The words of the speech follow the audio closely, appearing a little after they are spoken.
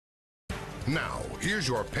Now, here's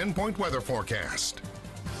your pinpoint weather forecast.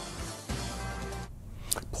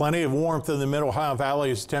 Plenty of warmth in the Mid-Ohio Valley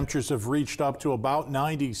as temperatures have reached up to about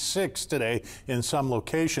 96 today in some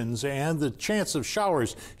locations, and the chance of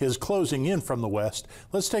showers is closing in from the west.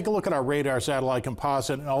 Let's take a look at our radar satellite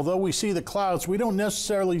composite. And although we see the clouds, we don't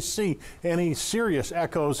necessarily see any serious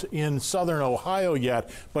echoes in southern Ohio yet,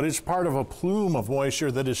 but it's part of a plume of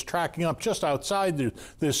moisture that is tracking up just outside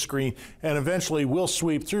this screen and eventually will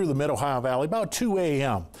sweep through the Mid-Ohio Valley about 2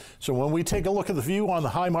 a.m. So when we take a look at the view on the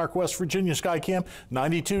Highmark West Virginia Skycam,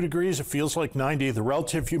 92 degrees, it feels like 90. The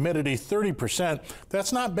relative humidity 30%.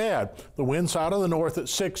 That's not bad. The wind's out of the north at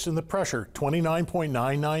 6 and the pressure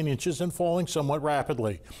 29.99 inches and falling somewhat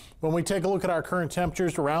rapidly. When we take a look at our current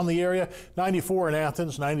temperatures around the area, 94 in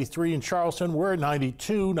Athens, 93 in Charleston, we're at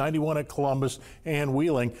 92, 91 at Columbus and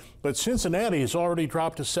Wheeling. But Cincinnati has already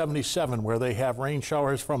dropped to 77 where they have rain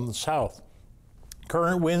showers from the south.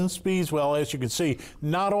 Current wind speeds, well, as you can see,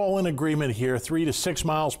 not all in agreement here, 3 to 6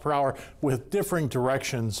 miles per hour with differing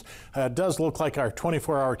directions. It does look like our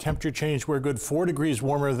 24-hour temperature change, we're a good 4 degrees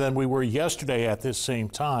warmer than we were yesterday at this same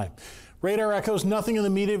time. Radar echoes nothing in the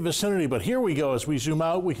immediate vicinity, but here we go. As we zoom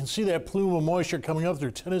out, we can see that plume of moisture coming up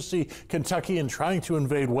through Tennessee, Kentucky, and trying to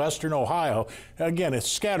invade western Ohio. Again, it's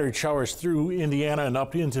scattered showers through Indiana and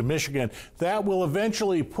up into Michigan. That will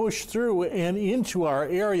eventually push through and into our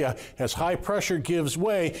area as high pressure gives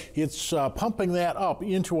way. It's pumping that up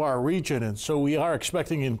into our region, and so we are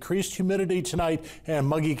expecting increased humidity tonight and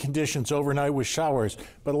muggy conditions overnight with showers.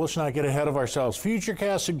 But let's not get ahead of ourselves.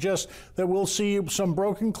 Futurecast suggests that we'll see some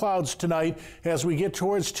broken clouds tonight as we get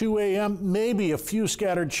towards 2 a.m. Maybe a few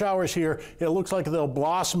scattered showers here. It looks like they'll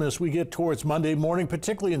blossom as we get towards Monday morning,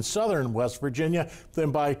 particularly in southern West Virginia.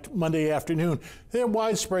 Then by Monday afternoon, there are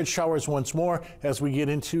widespread showers once more as we get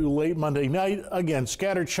into late Monday night. Again,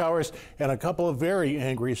 scattered showers and a couple of very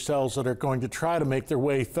angry cells that are going to try to make their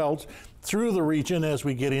way felt through the region as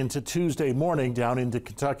we get into Tuesday morning down into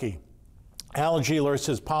Kentucky. Allergy alert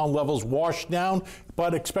says pollen levels washed down,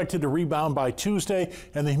 but expected to rebound by Tuesday.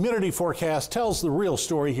 And the humidity forecast tells the real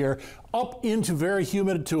story here, up into very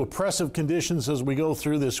humid to oppressive conditions as we go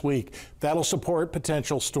through this week. That'll support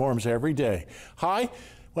potential storms every day. High?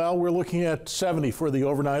 Well, we're looking at 70 for the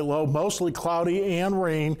overnight low, mostly cloudy and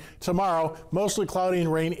rain. Tomorrow, mostly cloudy and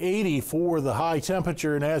rain, 80 for the high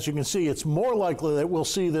temperature. And as you can see, it's more likely that we'll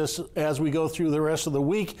see this as we go through the rest of the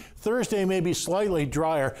week. Thursday may be slightly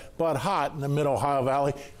drier, but hot in the Mid-Ohio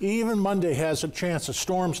Valley. Even Monday has a chance of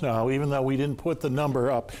storms now, even though we didn't put the number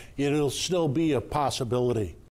up. It'll still be a possibility.